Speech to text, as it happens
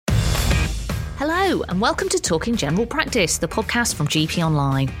Hello and welcome to Talking General Practice, the podcast from GP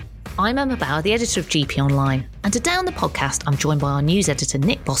Online. I'm Emma Bauer, the editor of GP Online, and today on the podcast I'm joined by our news editor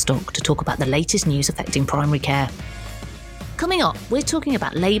Nick Bostock to talk about the latest news affecting primary care. Coming up, we're talking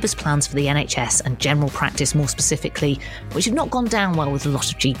about Labour's plans for the NHS and general practice more specifically, which have not gone down well with a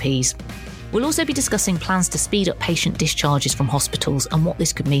lot of GPs. We'll also be discussing plans to speed up patient discharges from hospitals and what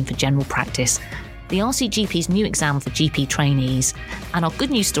this could mean for general practice, the RCGP's new exam for GP trainees, and our good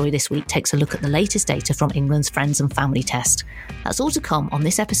news story this week takes a look at the latest data from England's Friends and Family Test. That's all to come on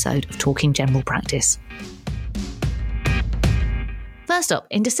this episode of Talking General Practice. First up,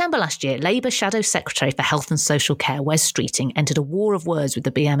 in December last year, Labour Shadow Secretary for Health and Social Care, Wes Streeting, entered a war of words with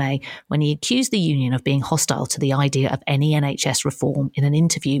the BMA when he accused the union of being hostile to the idea of any NHS reform in an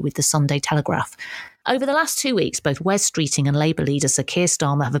interview with the Sunday Telegraph. Over the last 2 weeks, both Wes Streeting and Labour leader Sir Keir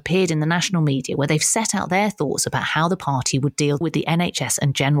Starmer have appeared in the national media where they've set out their thoughts about how the party would deal with the NHS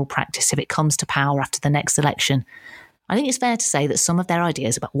and general practice if it comes to power after the next election. I think it's fair to say that some of their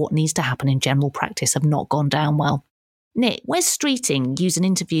ideas about what needs to happen in general practice have not gone down well. Nick, Wes Streeting used an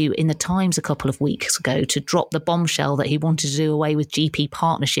interview in The Times a couple of weeks ago to drop the bombshell that he wanted to do away with GP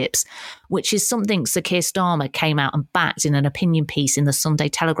partnerships, which is something Sir Keir Starmer came out and backed in an opinion piece in the Sunday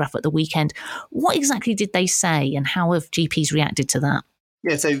Telegraph at the weekend. What exactly did they say and how have GPs reacted to that?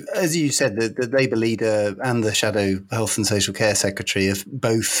 Yeah, so as you said, the Labour leader and the Shadow Health and Social Care Secretary have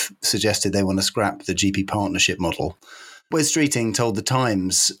both suggested they want to scrap the GP partnership model. Wes Streeting told The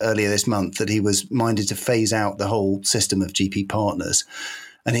Times earlier this month that he was minded to phase out the whole system of GP partners.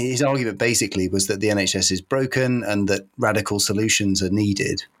 And his argument basically was that the NHS is broken and that radical solutions are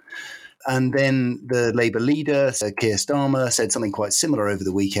needed. And then the Labour leader, Sir Keir Starmer, said something quite similar over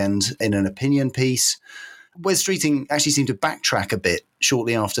the weekend in an opinion piece. Wes Streeting actually seemed to backtrack a bit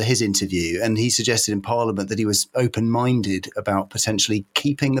shortly after his interview, and he suggested in Parliament that he was open-minded about potentially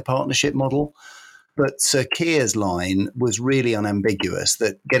keeping the partnership model. But Sir Keir's line was really unambiguous,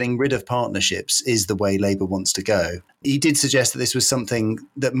 that getting rid of partnerships is the way Labour wants to go. He did suggest that this was something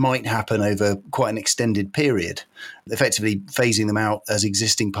that might happen over quite an extended period, effectively phasing them out as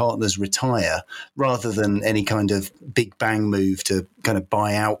existing partners retire, rather than any kind of big bang move to kind of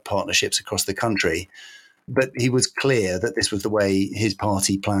buy out partnerships across the country. But he was clear that this was the way his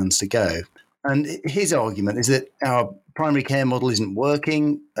party plans to go. And his argument is that our primary care model isn't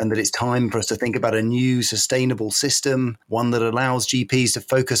working and that it's time for us to think about a new sustainable system, one that allows GPs to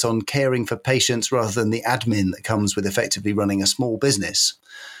focus on caring for patients rather than the admin that comes with effectively running a small business.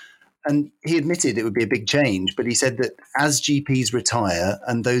 And he admitted it would be a big change, but he said that as GPs retire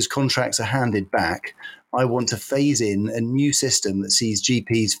and those contracts are handed back, I want to phase in a new system that sees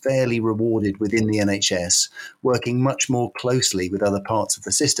GPs fairly rewarded within the NHS, working much more closely with other parts of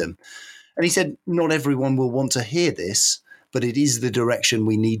the system. And he said, not everyone will want to hear this, but it is the direction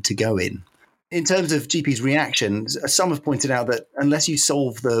we need to go in. In terms of GPs' reactions, some have pointed out that unless you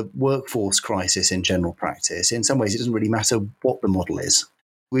solve the workforce crisis in general practice, in some ways it doesn't really matter what the model is.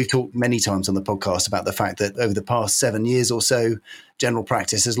 We've talked many times on the podcast about the fact that over the past 7 years or so, general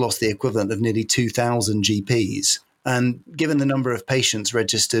practice has lost the equivalent of nearly 2,000 GPs. And given the number of patients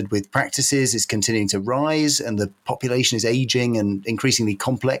registered with practices is continuing to rise and the population is aging and increasingly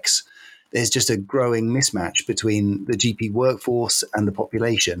complex, there's just a growing mismatch between the GP workforce and the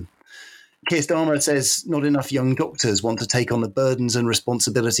population. Keir Starmer says not enough young doctors want to take on the burdens and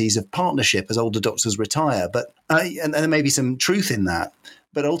responsibilities of partnership as older doctors retire. And there may be some truth in that.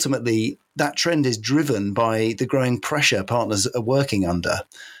 But ultimately, that trend is driven by the growing pressure partners are working under.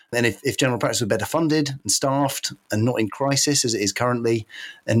 And if general practice were better funded and staffed and not in crisis as it is currently,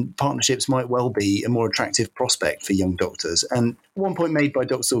 then partnerships might well be a more attractive prospect for young doctors. And one point made by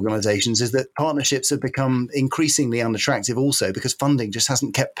doctors' organisations is that partnerships have become increasingly unattractive also because funding just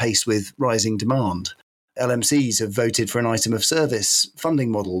hasn't kept pace with rising demand. LMCs have voted for an item of service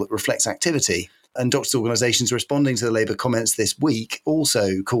funding model that reflects activity. And doctors' organisations responding to the Labour comments this week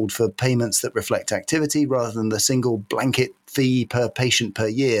also called for payments that reflect activity rather than the single blanket fee per patient per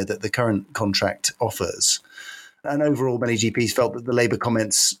year that the current contract offers. And overall, many GPs felt that the Labour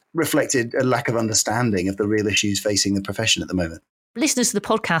comments reflected a lack of understanding of the real issues facing the profession at the moment. Listeners to the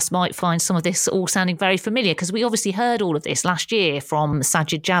podcast might find some of this all sounding very familiar because we obviously heard all of this last year from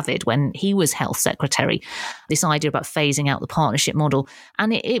Sajid Javid when he was Health Secretary, this idea about phasing out the partnership model.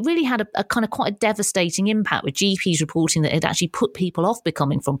 And it really had a kind of quite a devastating impact with GPs reporting that it actually put people off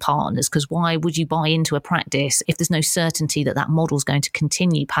becoming from partners because why would you buy into a practice if there's no certainty that that model is going to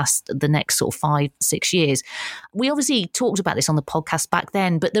continue past the next sort of 5-6 years? We obviously talked about this on the podcast back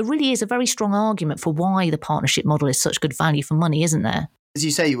then, but there really is a very strong argument for why the partnership model is such good value for money, isn't there? As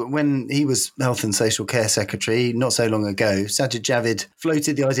you say, when he was Health and Social Care Secretary not so long ago, Sajid Javid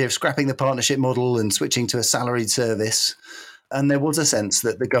floated the idea of scrapping the partnership model and switching to a salaried service. And there was a sense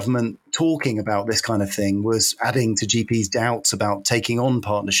that the government talking about this kind of thing was adding to GPs' doubts about taking on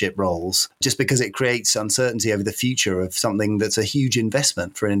partnership roles, just because it creates uncertainty over the future of something that's a huge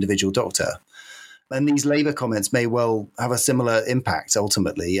investment for an individual doctor. And these Labour comments may well have a similar impact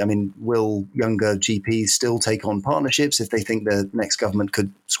ultimately. I mean, will younger GPs still take on partnerships if they think the next government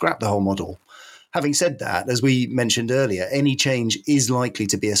could scrap the whole model? Having said that, as we mentioned earlier, any change is likely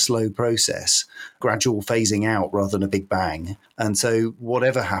to be a slow process, gradual phasing out rather than a big bang. And so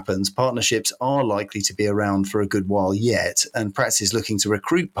whatever happens, partnerships are likely to be around for a good while yet, and practices looking to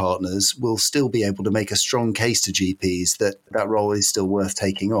recruit partners will still be able to make a strong case to GPs that that role is still worth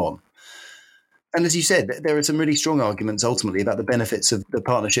taking on. And as you said, there are some really strong arguments ultimately about the benefits of the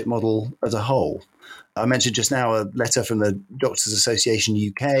partnership model as a whole. I mentioned just now a letter from the Doctors Association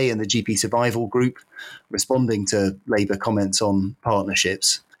UK and the GP Survival Group responding to Labour comments on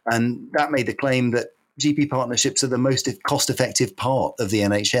partnerships. And that made the claim that GP partnerships are the most cost-effective part of the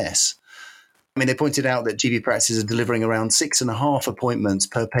NHS. I mean, they pointed out that GP practices are delivering around 6.5 appointments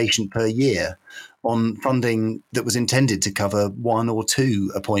per patient per year on funding that was intended to cover 1 or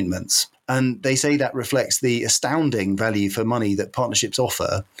 2 appointments. And they say that reflects the astounding value for money that partnerships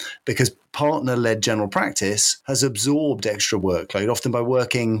offer, because partner-led general practice has absorbed extra workload, often by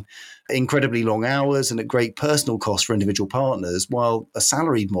working incredibly long hours and at great personal cost for individual partners, while a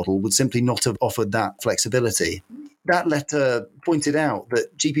salaried model would simply not have offered that flexibility. That letter pointed out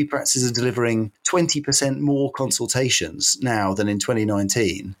that GP practices are delivering 20% more consultations now than in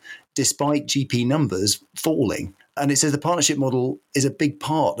 2019, despite GP numbers falling. And it says the partnership model is a big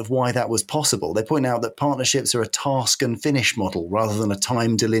part of why that was possible. They point out that partnerships are a task and finish model rather than a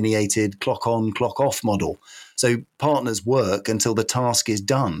time delineated clock on, clock off model. So partners work until the task is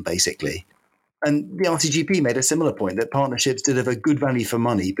done, basically. And the RTGP made a similar point that partnerships deliver good value for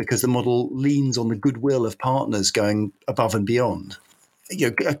money because the model leans on the goodwill of partners going above and beyond.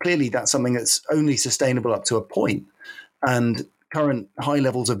 Clearly, that's something that's only sustainable up to a point. And current high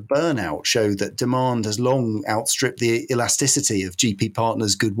levels of burnout show that demand has long outstripped the elasticity of GP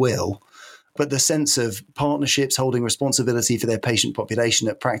partners' goodwill. But the sense of partnerships holding responsibility for their patient population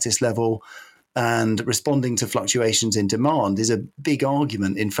at practice level and responding to fluctuations in demand is a big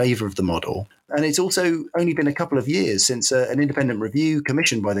argument in favour of the model. And it's also only been a couple of years since an independent review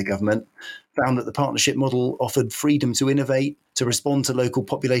commissioned by the government found that the partnership model offered freedom to innovate, to respond to local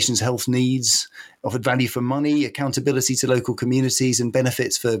populations' health needs, offered value for money, accountability to local communities, and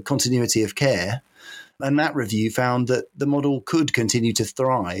benefits for continuity of care. And that review found that the model could continue to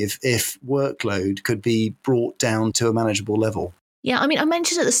thrive if workload could be brought down to a manageable level. Yeah, I mean, I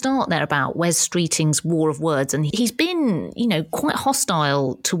mentioned at the start there about Wes Streeting's war of words, and he's been, quite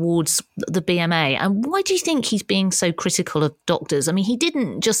hostile towards the BMA. And why do you think he's being so critical of doctors? I mean, he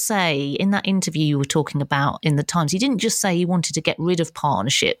didn't just say in that interview you were talking about in the Times, he didn't just say he wanted to get rid of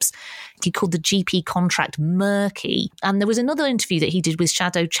partnerships. He called the GP contract murky. And there was another interview that he did with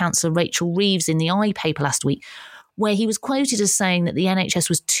Shadow Chancellor Rachel Reeves in the I paper last week, where he was quoted as saying that the NHS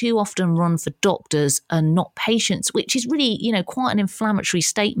was too often run for doctors and not patients, which is really, quite an inflammatory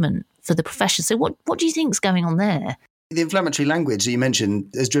statement for the profession. So what do you think is going on there? The inflammatory language that you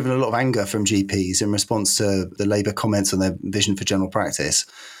mentioned has driven a lot of anger from GPs in response to the Labour comments on their vision for general practice.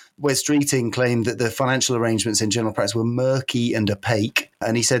 Wes Streeting claimed that the financial arrangements in general practice were murky and opaque,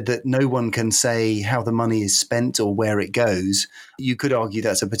 and he said that no one can say how the money is spent or where it goes. You could argue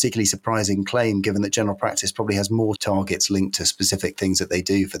that's a particularly surprising claim, given that general practice probably has more targets linked to specific things that they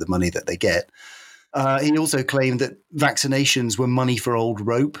do for the money that they get. He also claimed that vaccinations were money for old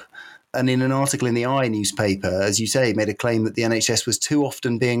rope. And in an article in the I newspaper, as you say, made a claim that the NHS was too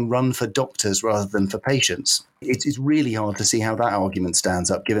often being run for doctors rather than for patients. It's really hard to see how that argument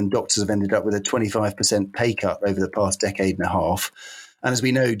stands up, given doctors have ended up with a 25% pay cut over the past decade and a half. And as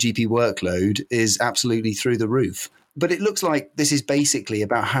we know, GP workload is absolutely through the roof. But it looks like this is basically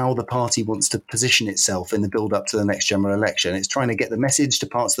about how the party wants to position itself in the build-up to the next general election. It's trying to get the message to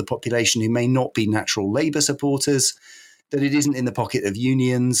parts of the population who may not be natural Labour supporters, that it isn't in the pocket of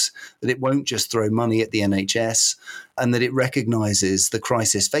unions, that it won't just throw money at the NHS, and that it recognises the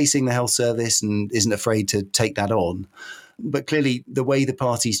crisis facing the health service and isn't afraid to take that on. But clearly, the way the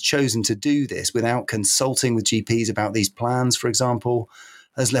party's chosen to do this without consulting with GPs about these plans, for example,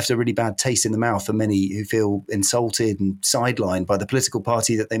 has left a really bad taste in the mouth for many who feel insulted and sidelined by the political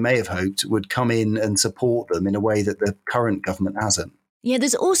party that they may have hoped would come in and support them in a way that the current government hasn't. Yeah,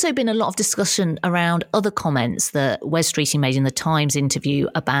 there's also been a lot of discussion around other comments that Wes Streeting made in the Times interview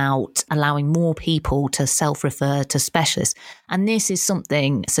about allowing more people to self-refer to specialists. And this is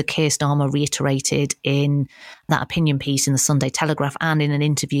something Sir Keir Starmer reiterated in that opinion piece in the Sunday Telegraph and in an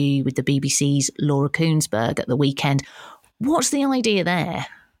interview with the BBC's Laura Koonsberg at the weekend. What's the idea there?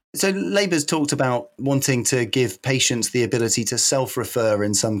 So Labour's talked about wanting to give patients the ability to self-refer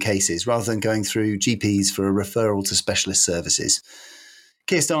in some cases rather than going through GPs for a referral to specialist services.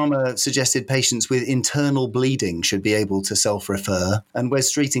 Keir Starmer suggested patients with internal bleeding should be able to self-refer, and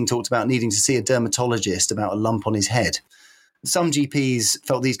Wes Streeting talked about needing to see a dermatologist about a lump on his head. Some GPs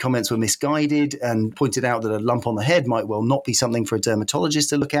felt these comments were misguided and pointed out that a lump on the head might well not be something for a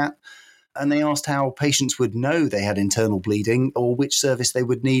dermatologist to look at. And they asked how patients would know they had internal bleeding or which service they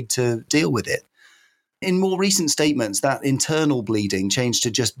would need to deal with it. In more recent statements, that internal bleeding changed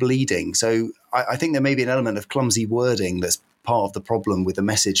to just bleeding. So I think there may be an element of clumsy wording that's part of the problem with the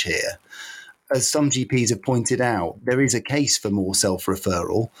message here. As some GPs have pointed out, there is a case for more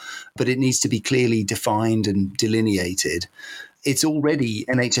self-referral, but it needs to be clearly defined and delineated. It's already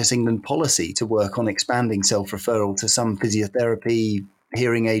NHS England policy to work on expanding self-referral to some physiotherapy,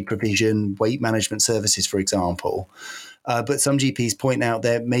 hearing aid provision, weight management services, for example. But some GPs point out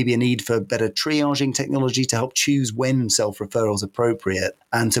there may be a need for better triaging technology to help choose when self-referral is appropriate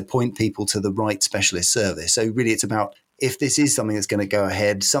and to point people to the right specialist service. So really it's about, if this is something that's going to go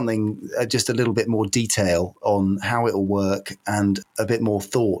ahead, something just a little bit more detail on how it will work and a bit more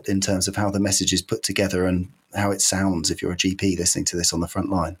thought in terms of how the message is put together and how it sounds if you're a GP listening to this on the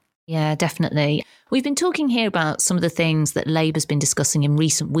front line. Yeah, definitely. We've been talking here about some of the things that Labour's been discussing in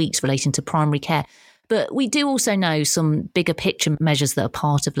recent weeks relating to primary care. But we do also know some bigger picture measures that are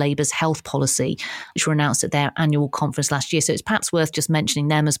part of Labour's health policy, which were announced at their annual conference last year. So it's perhaps worth just mentioning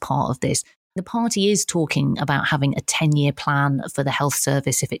them as part of this. The party is talking about having a 10-year plan for the health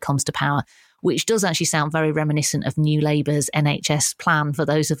service if it comes to power, which does actually sound very reminiscent of New Labour's NHS plan, for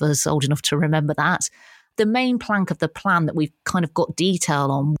those of us old enough to remember that. The main plank of the plan that we've kind of got detail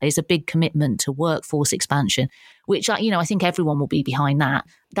on is a big commitment to workforce expansion, which, I think everyone will be behind that.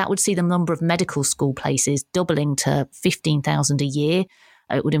 That would see the number of medical school places doubling to 15,000 a year.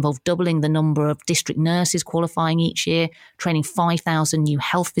 It would involve doubling the number of district nurses qualifying each year, training 5,000 new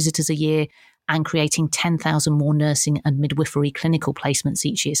health visitors a year, and creating 10,000 more nursing and midwifery clinical placements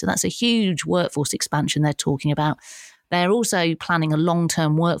each year. So that's a huge workforce expansion they're talking about. They're also planning a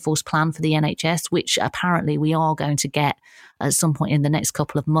long-term workforce plan for the NHS, which apparently we are going to get at some point in the next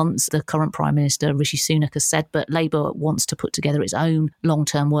couple of months. The current Prime Minister, Rishi Sunak, has said, but Labour wants to put together its own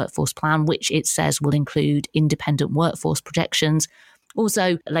long-term workforce plan, which it says will include independent workforce projections.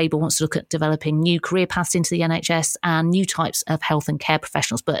 Also, Labour wants to look at developing new career paths into the NHS and new types of health and care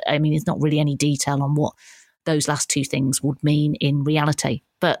professionals. But there's not really any detail on what those last two things would mean in reality.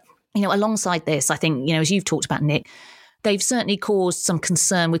 But, alongside this, I think, as you've talked about, Nick, they've certainly caused some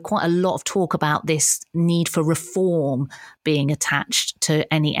concern with quite a lot of talk about this need for reform being attached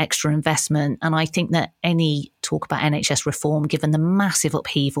to any extra investment. And I think that any talk about NHS reform, given the massive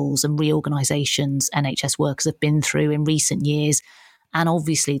upheavals and reorganisations NHS workers have been through in recent years, and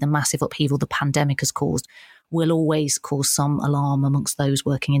obviously the massive upheaval the pandemic has caused, will always cause some alarm amongst those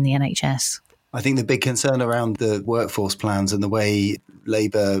working in the NHS. I think the big concern around the workforce plans and the way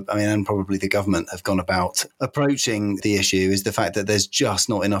Labour, and probably the government have gone about approaching the issue is the fact that there's just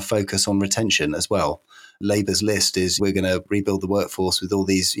not enough focus on retention as well. Labour's list is we're going to rebuild the workforce with all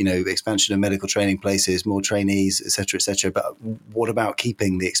these, expansion of medical training places, more trainees, et cetera, et cetera. But what about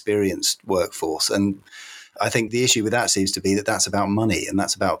keeping the experienced workforce? And I think the issue with that seems to be that that's about money and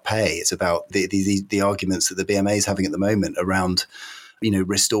that's about pay. It's about the arguments that the BMA is having at the moment around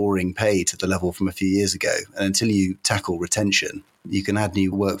restoring pay to the level from a few years ago. And until you tackle retention, you can add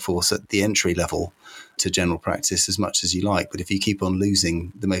new workforce at the entry level to general practice as much as you like. But if you keep on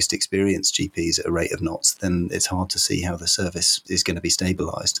losing the most experienced GPs at a rate of knots, then it's hard to see how the service is going to be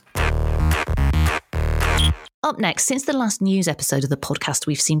stabilised. Up next, since the last news episode of the podcast,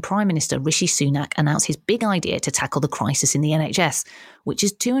 we've seen Prime Minister Rishi Sunak announce his big idea to tackle the crisis in the NHS, which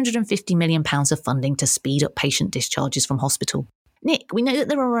is £250 million of funding to speed up patient discharges from hospital. Nick, we know that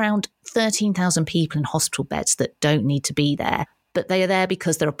there are around 13,000 people in hospital beds that don't need to be there, but they are there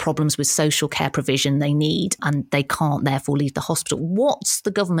because there are problems with social care provision they need and they can't therefore leave the hospital. What's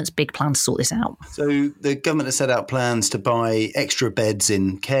the government's big plan to sort this out? So the government has set out plans to buy extra beds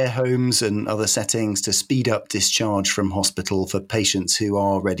in care homes and other settings to speed up discharge from hospital for patients who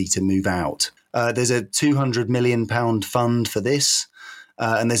are ready to move out. There's a £200 million fund for this.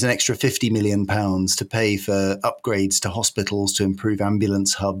 And there's an extra £50 million to pay for upgrades to hospitals to improve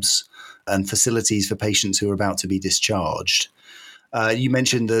ambulance hubs and facilities for patients who are about to be discharged. You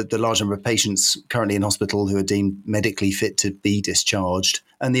mentioned the large number of patients currently in hospital who are deemed medically fit to be discharged.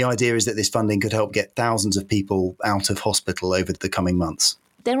 And the idea is that this funding could help get thousands of people out of hospital over the coming months.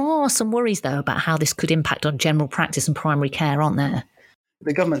 There are some worries, though, about how this could impact on general practice and primary care, aren't there?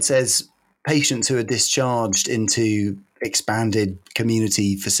 The government says patients who are discharged into expanded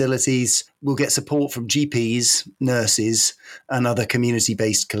community facilities will get support from GPs, nurses, and other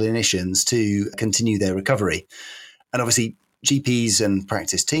community-based clinicians to continue their recovery. And obviously, GPs and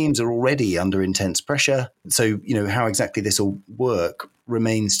practice teams are already under intense pressure. So, how exactly this will work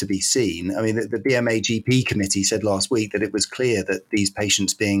remains to be seen. I mean, the BMA GP committee said last week that it was clear that these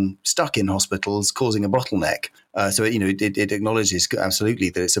patients being stuck in hospitals causing a bottleneck. So, it acknowledges absolutely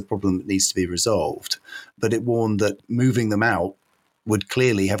that it's a problem that needs to be resolved. But it warned that moving them out would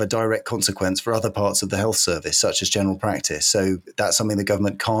clearly have a direct consequence for other parts of the health service, such as general practice. So that's something the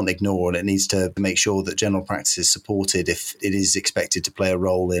government can't ignore, and it needs to make sure that general practice is supported if it is expected to play a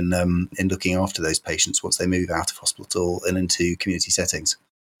role in looking after those patients once they move out of hospital and into community settings.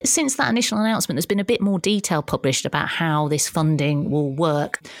 Since that initial announcement, there's been a bit more detail published about how this funding will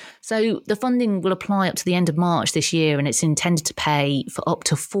work. So the funding will apply up to the end of March this year, and it's intended to pay for up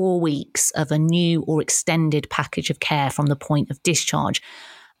to 4 weeks of a new or extended package of care from the point of discharge.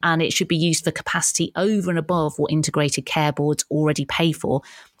 And it should be used for capacity over and above what integrated care boards already pay for.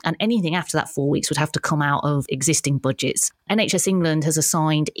 And anything after that 4 weeks would have to come out of existing budgets. NHS England has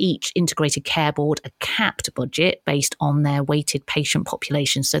assigned each integrated care board a capped budget based on their weighted patient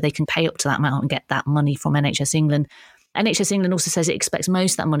population, so they can pay up to that amount and get that money from NHS England. NHS England also says it expects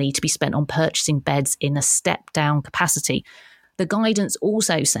most of that money to be spent on purchasing beds in a step-down capacity. The guidance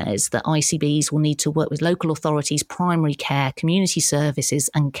also says that ICBs will need to work with local authorities, primary care, community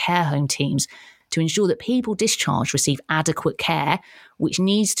services and care home teams to ensure that people discharged receive adequate care, which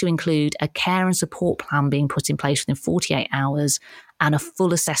needs to include a care and support plan being put in place within 48 hours and a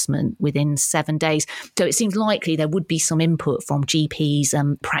full assessment within 7 days. So it seems likely there would be some input from GPs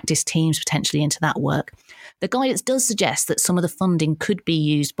and practice teams potentially into that work. The guidance does suggest that some of the funding could be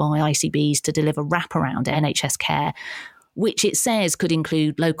used by ICBs to deliver wraparound NHS care, which it says could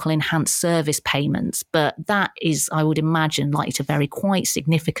include local enhanced service payments. But that is, I would imagine, likely to vary quite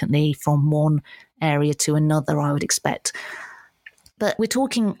significantly from one area to another, I would expect. But we're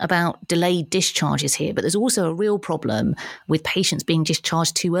talking about delayed discharges here, but there's also a real problem with patients being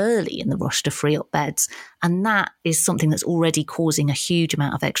discharged too early in the rush to free up beds. And that is something that's already causing a huge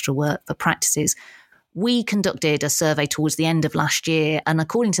amount of extra work for practices. We conducted a survey towards the end of last year, and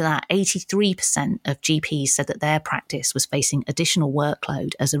according to that, 83% of GPs said that their practice was facing additional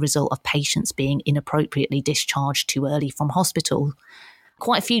workload as a result of patients being inappropriately discharged too early from hospital.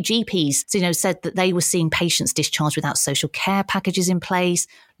 Quite a few GPs, said that they were seeing patients discharged without social care packages in place.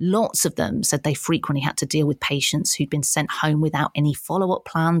 Lots of them said they frequently had to deal with patients who'd been sent home without any follow-up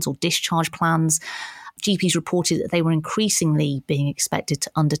plans or discharge plans. GPs reported that they were increasingly being expected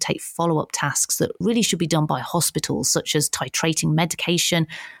to undertake follow-up tasks that really should be done by hospitals, such as titrating medication,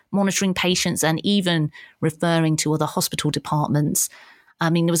 monitoring patients, and even referring to other hospital departments. I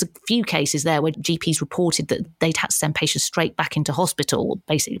mean, there was a few cases there where GPs reported that they'd had to send patients straight back into hospital.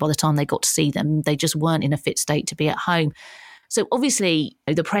 Basically, by the time they got to see them, they just weren't in a fit state to be at home. So obviously,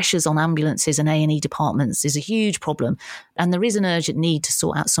 the pressures on ambulances and A&E departments is a huge problem. And there is an urgent need to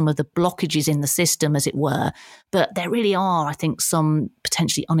sort out some of the blockages in the system, as it were. But there really are, I think, some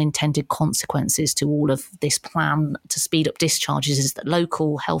potentially unintended consequences to all of this plan to speed up discharges, is that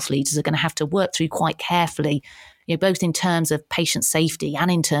local health leaders are going to have to work through quite carefully, both in terms of patient safety and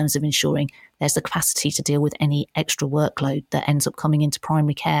in terms of ensuring there's the capacity to deal with any extra workload that ends up coming into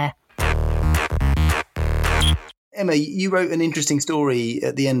primary care. Emma, you wrote an interesting story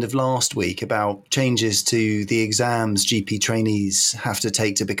at the end of last week about changes to the exams GP trainees have to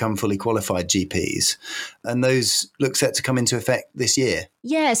take to become fully qualified GPs. And those look set to come into effect this year.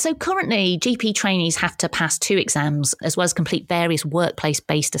 Yeah, so currently GP trainees have to pass 2 exams as well as complete various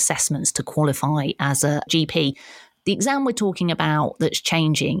workplace-based assessments to qualify as a GP. The exam we're talking about that's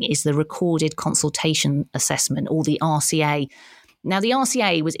changing is the Recorded Consultation Assessment, or the RCA. Now, the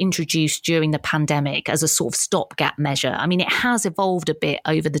RCA was introduced during the pandemic as a sort of stopgap measure. I mean, it has evolved a bit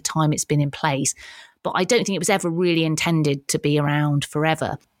over the time it's been in place, but I don't think it was ever really intended to be around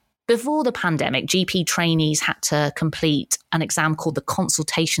forever. Before the pandemic, GP trainees had to complete an exam called the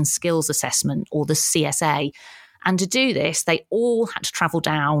Consultation Skills Assessment, or the CSA. And to do this, they all had to travel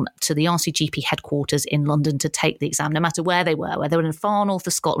down to the RCGP headquarters in London to take the exam, no matter where they were, whether they were in far north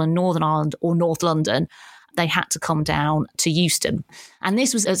of Scotland, Northern Ireland or North London. They had to come down to Euston. And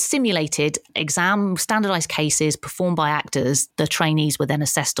this was a simulated exam, standardised cases performed by actors. The trainees were then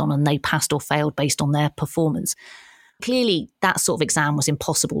assessed on, and they passed or failed based on their performance. Clearly, that sort of exam was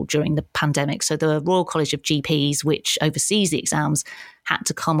impossible during the pandemic. So the Royal College of GPs, which oversees the exams, had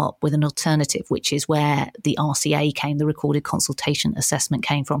to come up with an alternative, which is where the RCA the Recorded Consultation Assessment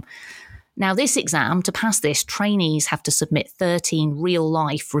came from. Now, this exam, to pass this, trainees have to submit 13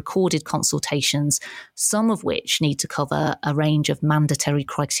 real-life recorded consultations, some of which need to cover a range of mandatory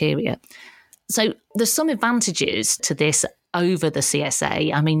criteria. So there's some advantages to this over the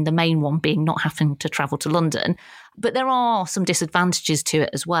CSA. I mean, the main one being not having to travel to London. But there are some disadvantages to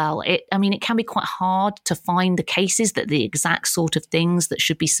it as well. It can be quite hard to find the cases that the exact sort of things that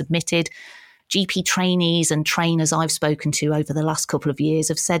should be submitted. GP trainees and trainers I've spoken to over the last couple of years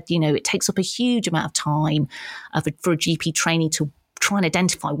have said, it takes up a huge amount of time for a GP trainee to try and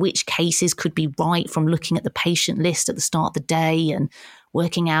identify which cases could be right from looking at the patient list at the start of the day and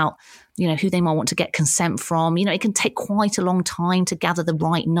working out, who they might want to get consent from. It can take quite a long time to gather the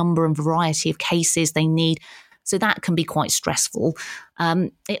right number and variety of cases they need. So that can be quite stressful.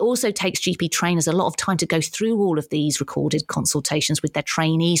 It also takes GP trainers a lot of time to go through all of these recorded consultations with their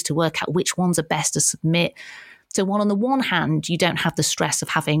trainees to work out which ones are best to submit. So while on the one hand, you don't have the stress of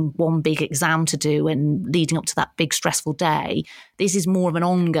having one big exam to do and leading up to that big stressful day, this is more of an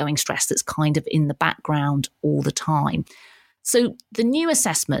ongoing stress that's kind of in the background all the time. So the new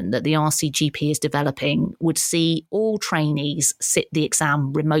assessment that the RCGP is developing would see all trainees sit the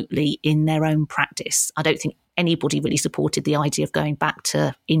exam remotely in their own practice. I don't think anybody really supported the idea of going back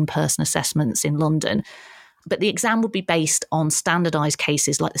to in-person assessments in London. But the exam would be based on standardised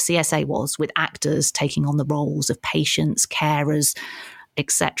cases like the CSA was, with actors taking on the roles of patients, carers,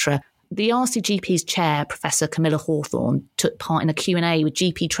 etc. The RCGP's chair, Professor Camilla Hawthorne, took part in a Q&A with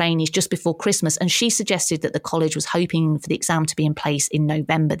GP trainees just before Christmas, and she suggested that the college was hoping for the exam to be in place in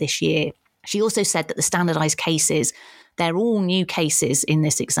November this year. She also said that the standardised cases, they're all new cases in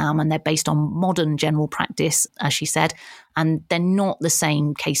this exam and they're based on modern general practice, as she said, and they're not the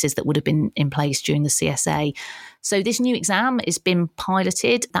same cases that would have been in place during the CSA. So this new exam has been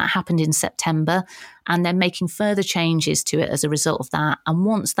piloted. That happened in September, and they're making further changes to it as a result of that. And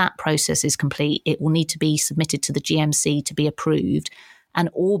once that process is complete, it will need to be submitted to the GMC to be approved. And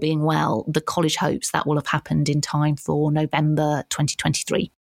all being well, the college hopes that will have happened in time for November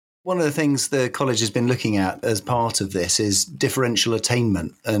 2023. One of the things the college has been looking at as part of this is differential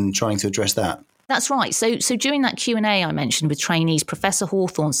attainment and trying to address that. That's right. So during that Q&A I mentioned with trainees, Professor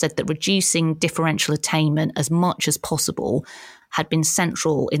Hawthorne said that reducing differential attainment as much as possible had been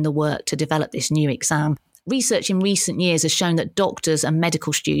central in the work to develop this new exam. Research in recent years has shown that doctors and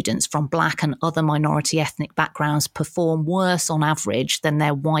medical students from Black and other minority ethnic backgrounds perform worse on average than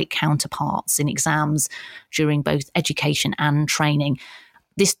their white counterparts in exams during both education and training.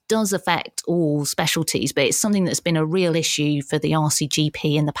 This does affect all specialties, but it's something that's been a real issue for the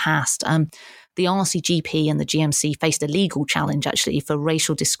RCGP in the past. The RCGP and the GMC faced a legal challenge, actually, for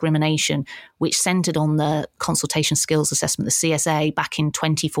racial discrimination, which centred on the Consultation Skills Assessment, the CSA, back in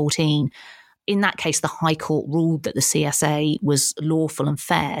 2014. In that case, the High Court ruled that the CSA was lawful and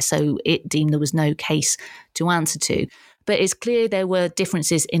fair, so it deemed there was no case to answer to. But it's clear there were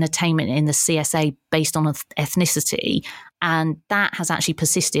differences in attainment in the CSA based on ethnicity, and that has actually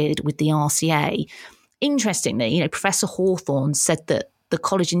persisted with the RCA. Interestingly, Professor Hawthorne said that the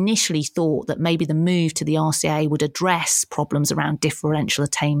college initially thought that maybe the move to the RCA would address problems around differential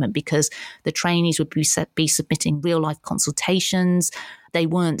attainment because the trainees would be submitting real-life consultations. They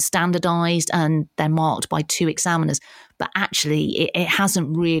weren't standardised and they're marked by two examiners. But actually, it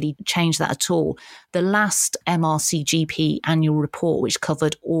hasn't really changed that at all. The last MRCGP annual report, which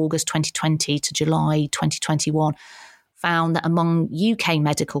covered August 2020 to July 2021, found that among UK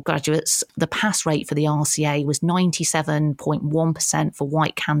medical graduates, the pass rate for the RCA was 97.1% for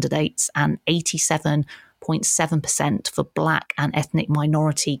white candidates and 87.7% for Black and ethnic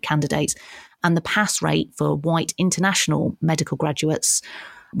minority candidates. And the pass rate for white international medical graduates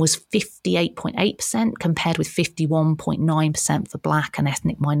was 58.8% compared with 51.9% for Black and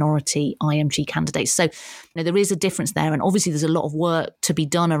ethnic minority IMG candidates. So there is a difference there. And obviously there's a lot of work to be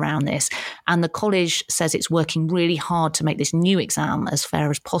done around this. And the college says it's working really hard to make this new exam as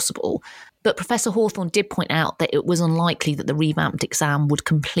fair as possible. But Professor Hawthorne did point out that it was unlikely that the revamped exam would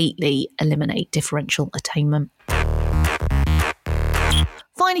completely eliminate differential attainment.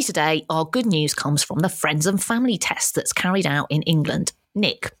 Finally today, our good news comes from the Friends and Family test that's carried out in England.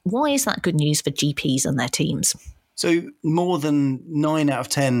 Nick, why is that good news for GPs and their teams? So more than 9 out of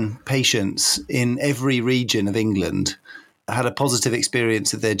 10 patients in every region of England had a positive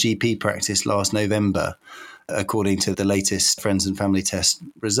experience of their GP practice last November, according to the latest Friends and Family test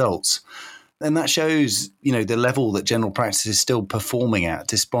results. And that shows, the level that general practice is still performing at,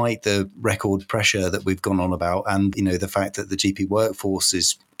 despite the record pressure that we've gone on about and, the fact that the GP workforce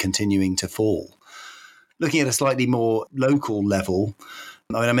is continuing to fall. Looking at a slightly more local level,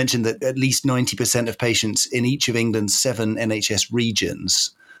 I mentioned that at least 90% of patients in each of England's 7 NHS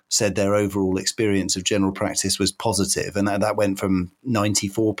regions said their overall experience of general practice was positive. And that went from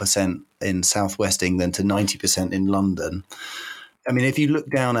 94% in southwest England to 90% in London. I mean, if you look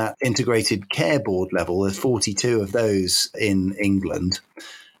down at integrated care board level, there's 42 of those in England.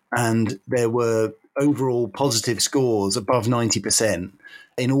 And there were overall positive scores above 90%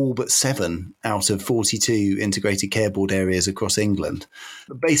 in all but 7 out of 42 integrated care board areas across England.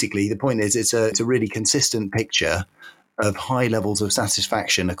 But basically, the point is it's a really consistent picture of high levels of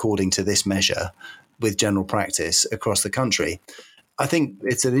satisfaction according to this measure with general practice across the country. I think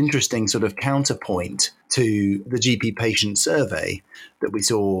it's an interesting sort of counterpoint to the GP patient survey that we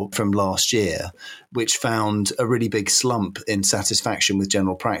saw from last year, which found a really big slump in satisfaction with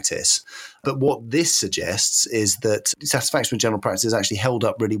general practice. But what this suggests is that satisfaction with general practice has actually held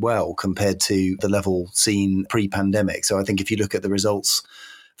up really well compared to the level seen pre-pandemic. So I think if you look at the results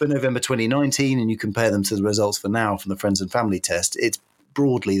for November 2019 and you compare them to the results for now from the Friends and Family test, it's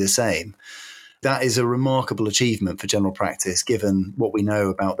broadly the same. That is a remarkable achievement for general practice, given what we know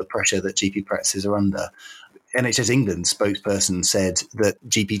about the pressure that GP practices are under. NHS England's spokesperson said that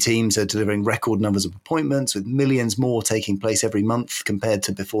GP teams are delivering record numbers of appointments, with millions more taking place every month compared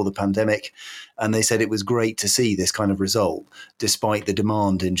to before the pandemic. And they said it was great to see this kind of result, despite the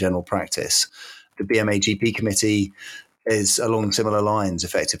demand in general practice. The BMA GP committee is along similar lines,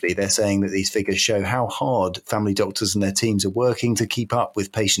 effectively. They're saying that these figures show how hard family doctors and their teams are working to keep up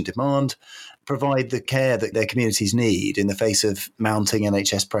with patient demand, provide the care that their communities need in the face of mounting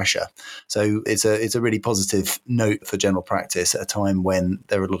NHS pressure. So it's a really positive note for general practice at a time when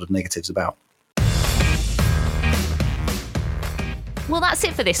there are a lot of negatives about. Well, that's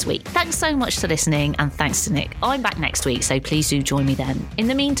it for this week. Thanks so much for listening, and thanks to Nick. I'm back next week, so please do join me then. In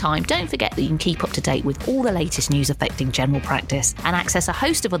the meantime, don't forget that you can keep up to date with all the latest news affecting general practice and access a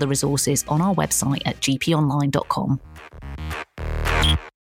host of other resources on our website at gponline.com.